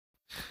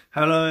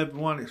Hello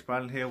everyone, it's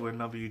Brandon here with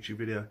another YouTube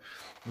video.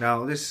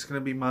 Now this is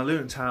going to be my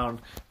Luton Town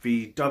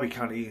v Derby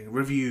County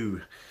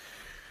review.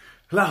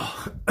 Now,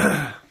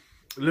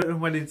 Luton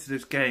went into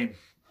this game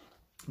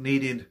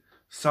needing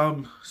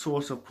some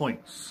sort of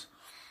points.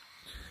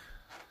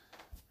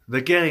 The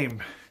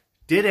game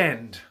did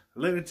end.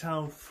 Luton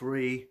Town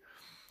 3,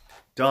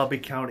 Derby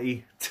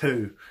County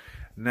 2.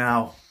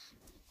 Now,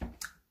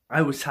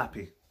 I was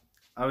happy.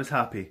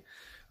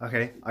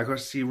 Okay, I got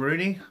to see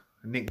Rooney,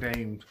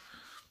 nicknamed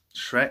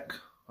Shrek.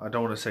 I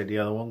don't want to say the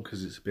other one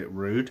because it's a bit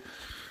rude,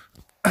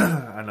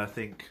 and I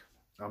think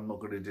I'm not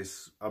going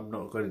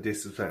to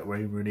disrespect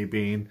Wayne Rooney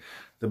being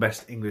the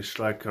best English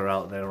striker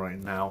out there right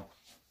now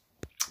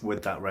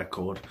with that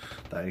record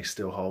that he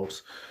still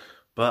holds.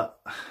 But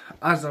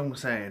as I'm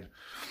saying,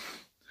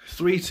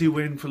 3-2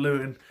 win for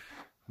Luton,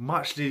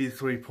 much needed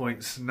 3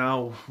 points.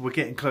 Now we're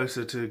getting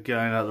closer to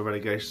going out of the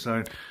relegation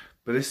zone,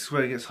 but this is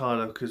where it gets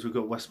harder because we've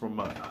got West Brom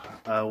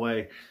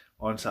away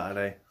on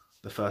Saturday,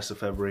 the 1st of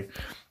February.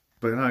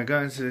 But now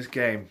going into this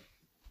game,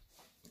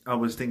 I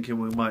was thinking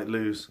we might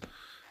lose,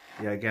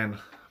 again.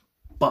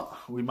 But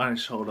we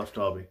managed to hold off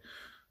Derby.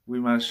 We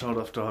managed to hold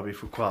off Derby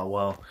for quite a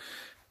while.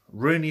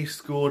 Rooney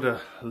scored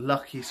a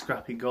lucky,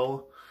 scrappy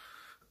goal.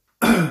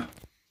 But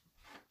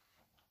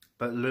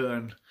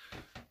Luton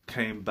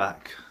came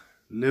back.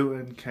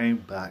 And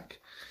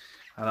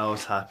I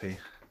was happy.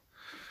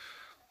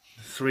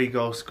 3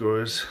 goal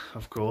scorers,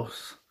 of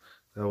course,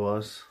 there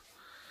was.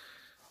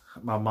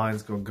 My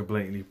mind's gone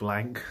completely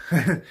blank.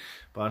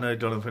 But I know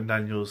Jonathan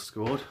Daniels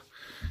scored.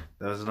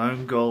 There was an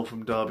own goal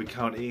from Derby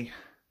County.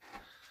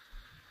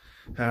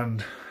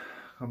 And I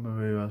can't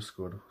remember who else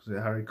scored. Was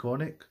it Harry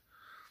Cornick?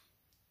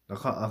 I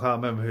can't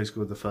remember who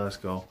scored the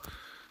first goal.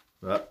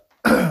 But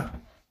I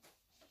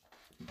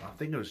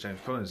think it was James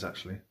Collins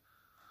actually.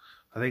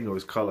 I think it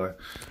was Colo.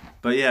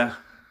 But yeah.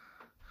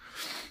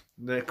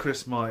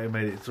 Chris Martin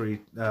made it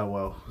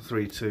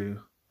 3-2.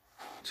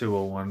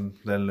 2-1,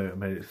 then Luton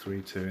made it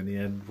 3-2 in the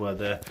end, where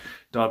the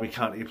Derby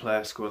County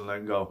player scored an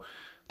own goal.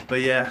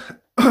 But yeah,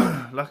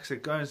 like I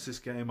said, going into this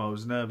game, I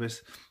was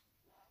nervous.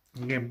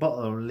 Again,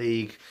 bottom of the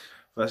league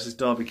versus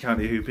Derby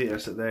County, who beat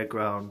us at their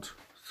ground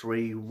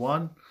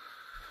 3-1.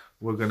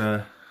 We're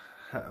gonna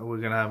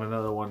have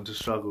another one to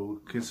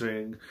struggle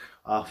considering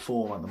our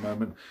form at the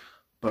moment.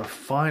 But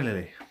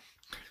finally,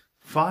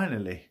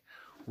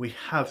 we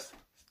have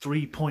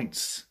 3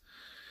 points.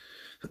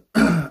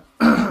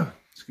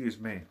 Excuse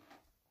me.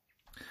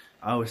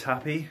 I was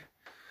happy.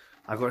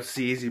 I got to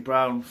see Izzy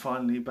Brown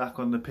finally back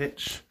on the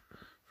pitch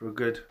for a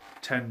good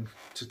 10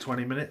 to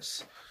 20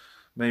 minutes.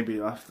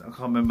 Maybe, I can't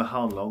remember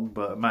how long,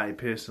 but Matty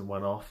Pearson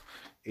went off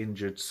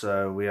injured,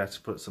 so we had to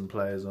put some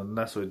players on.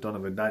 That's where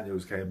Donovan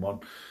Daniels came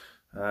on.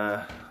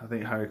 I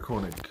think Harry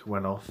Cornick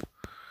went off.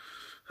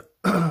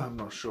 I'm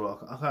not sure.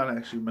 I can't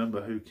actually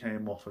remember who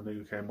came off and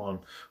who came on.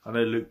 I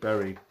know Luke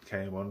Berry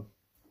came on.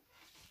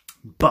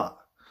 But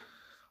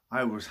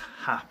I was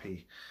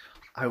happy.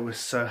 I was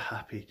so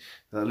happy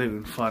that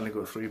Luton finally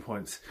got 3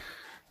 points.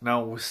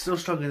 Now, we're still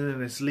struggling in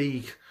this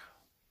league,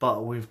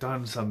 but we've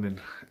done something.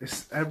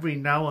 It's every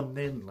now and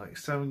then, like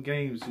 7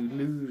 games, we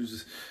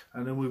lose,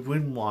 and then we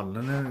win one,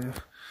 and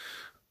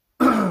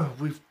then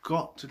we've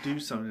got to do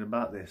something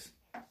about this.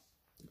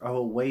 Our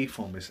away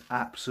form is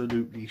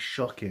absolutely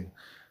shocking.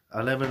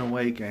 11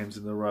 away games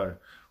in a row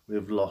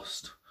we've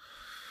lost.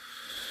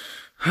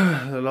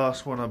 The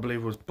last one, I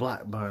believe, was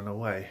Blackburn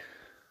away.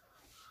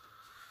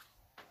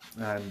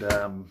 And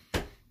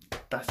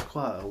that's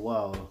quite a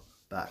while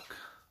back.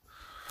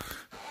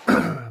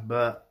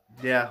 But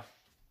yeah,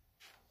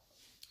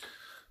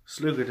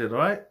 Sluga did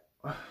alright.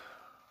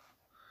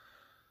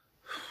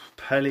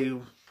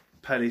 Pelly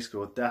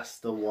scored. That's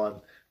the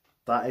one.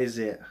 That is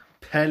it.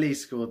 Pelly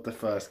scored the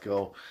first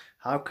goal.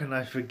 How can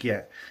I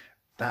forget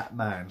that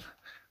man?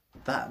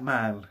 That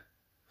man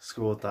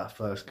scored that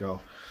first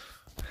goal.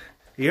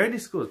 He only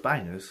scores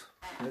bangers.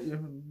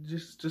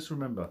 Just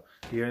remember,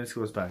 he only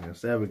scores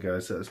bangers. There we go.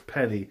 So it's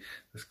Pelly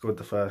that scored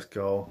the first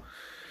goal.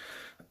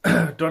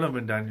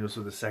 Donovan Daniels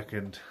for the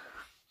second.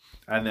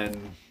 And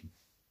then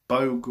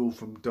Bogle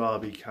from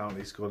Derby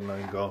County scored an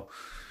own goal.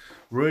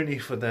 Rooney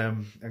for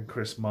them and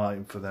Chris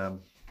Martin for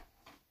them.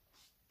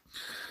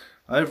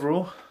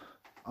 Overall,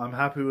 I'm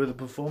happy with the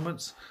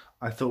performance.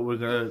 I thought we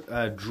were going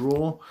to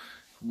draw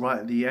right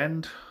at the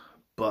end.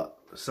 But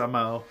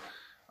somehow,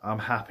 I'm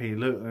happy.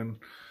 Luton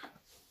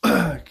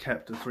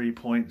kept the 3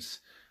 points.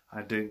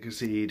 I didn't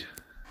concede.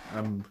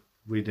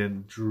 We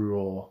didn't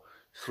draw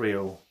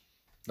 3-0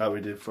 that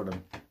we did for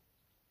them.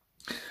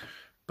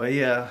 But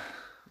yeah,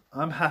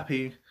 I'm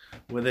happy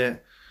with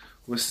it.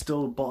 We're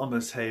still bottom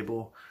of the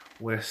table.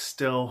 We're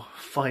still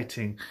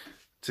fighting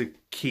to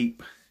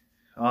keep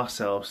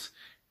ourselves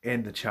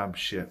in the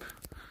championship.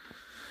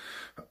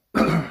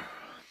 But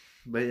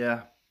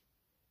yeah,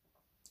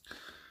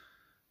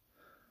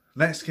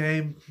 next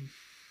game,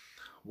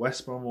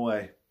 West Brom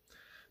away.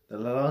 The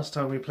last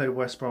time we played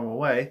West Brom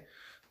away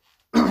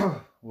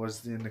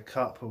was in the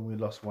cup when we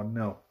lost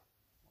 1-0.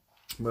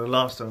 But the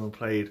last time we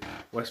played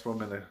West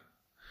Brom in the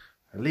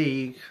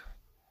league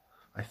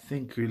I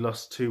think we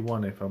lost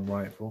 2-1 if I'm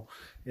right.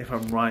 If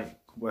I'm right,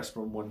 West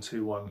Brom won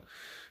 2-1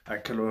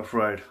 at Kenilworth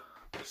Road.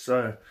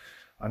 So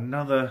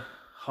another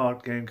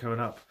hard game coming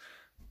up,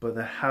 but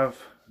they have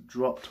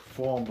dropped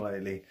form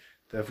lately.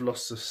 They've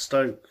lost to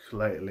Stoke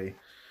lately.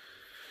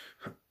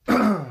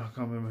 I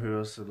can't remember who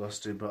else they've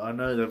lost to, but I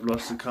know they've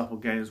lost a couple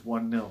games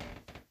 1-0.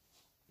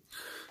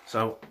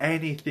 So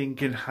anything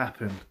can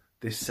happen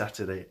this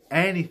Saturday.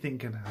 Anything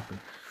can happen.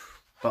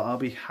 But I'll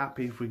be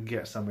happy if we can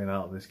get something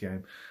out of this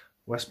game.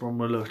 West Brom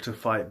will look to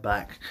fight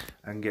back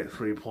and get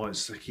 3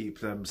 points to keep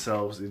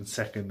themselves in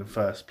second and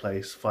first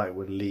place, fight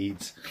with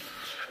Leeds.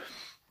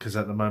 Because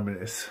at the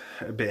moment it's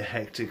a bit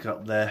hectic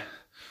up there.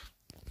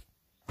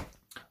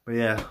 But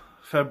yeah,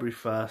 February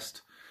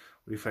 1st,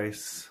 we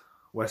face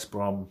West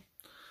Brom.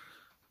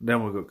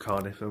 Then we've got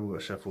Cardiff, then we've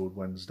got Sheffield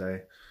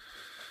Wednesday.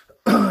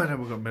 Then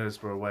we've got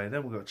Middlesbrough away,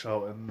 then we've got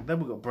Charlton, then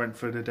we've got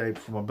Brentford a day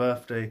before my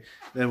birthday,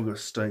 then we've got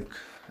Stoke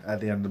at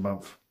the end of the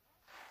month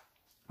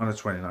on the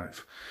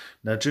 29th.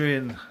 Now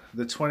during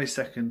the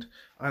 22nd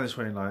and the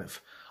 29th,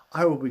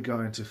 I will be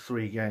going to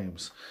 3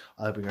 games.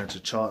 I'll be going to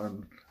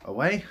Charlton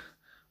away,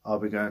 I'll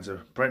be going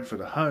to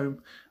Brentford at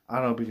home,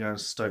 and I'll be going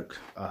to Stoke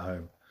at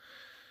home.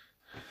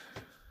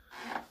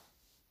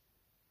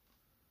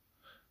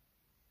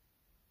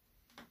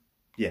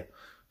 Yeah,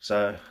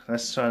 so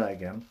let's try that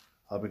again.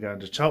 I'll be going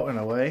to Charlton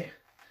away.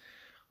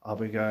 I'll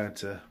be going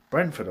to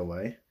Brentford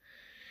away.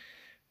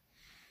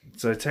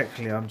 So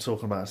technically I'm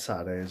talking about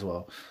Saturday as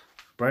well.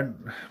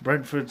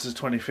 Brentford's the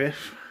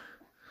 25th.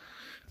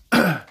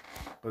 But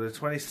the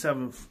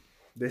 27th,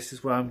 this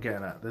is where I'm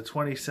getting at. The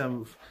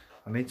 27th,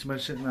 I need to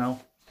mention it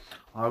now.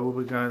 I will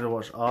be going to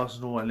watch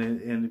Arsenal and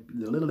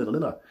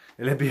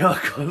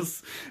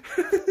Olympiacos.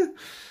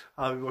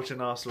 I'll be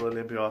watching Arsenal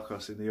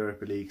Olympiacos in the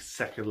Europa League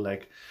second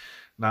leg.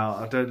 Now,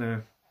 I don't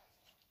know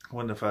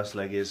when the first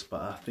leg is,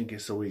 but I think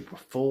it's a week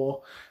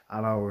before,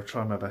 and I will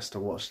try my best to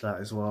watch that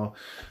as well.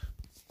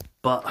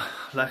 But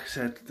like I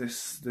said,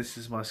 this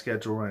is my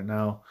schedule right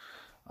now.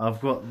 I've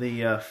got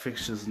the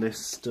fixtures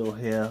list still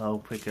here. I'll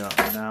pick it up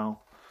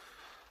now.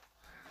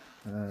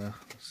 Let's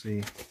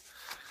see.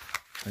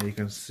 You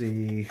can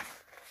see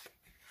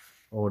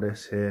all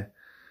this here.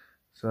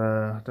 So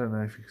I don't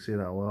know if you can see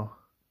that well.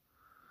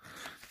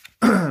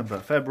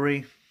 But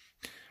February,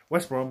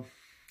 West Brom,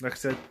 like I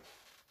said,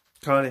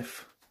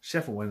 Cardiff,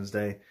 Sheffield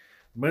Wednesday,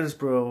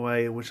 Middlesbrough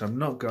away, which I'm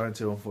not going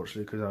to,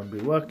 unfortunately, because I'll be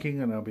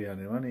working and I'll be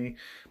earning money.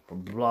 Blah,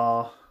 blah,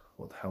 blah.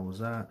 What the hell was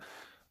that?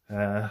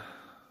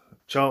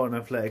 Charlton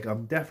Athletic,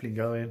 I'm definitely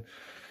going.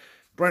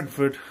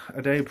 Brentford,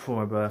 a day before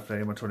my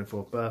birthday, my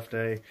 24th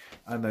birthday.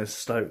 And there's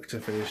Stoke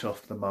to finish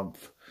off the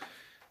month.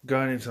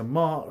 Going into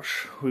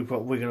March, we've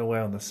got Wigan away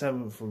on the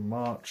 7th of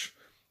March.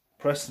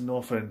 Preston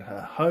North End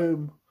at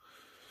home.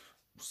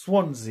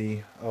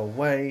 Swansea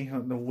away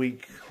on the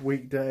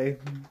weekday.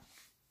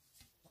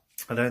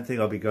 I don't think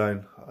I'll be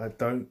going.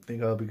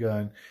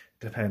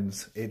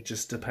 Depends. It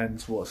just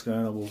depends what's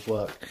going on with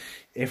work.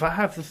 If I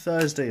have the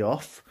Thursday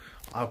off,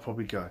 I'll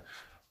probably go.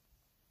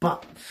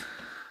 But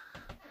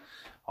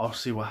I'll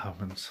see what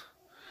happens.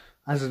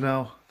 As of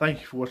now, thank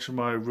you for watching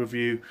my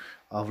review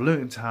of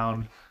Luton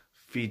Town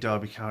v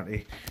Derby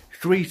County.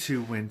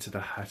 3-2 win to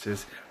the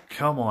Hatters.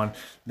 Come on,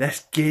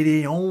 let's get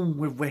it on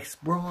with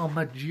West Brom,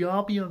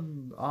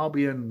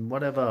 Albion,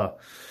 whatever.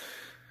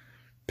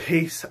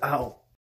 Peace out.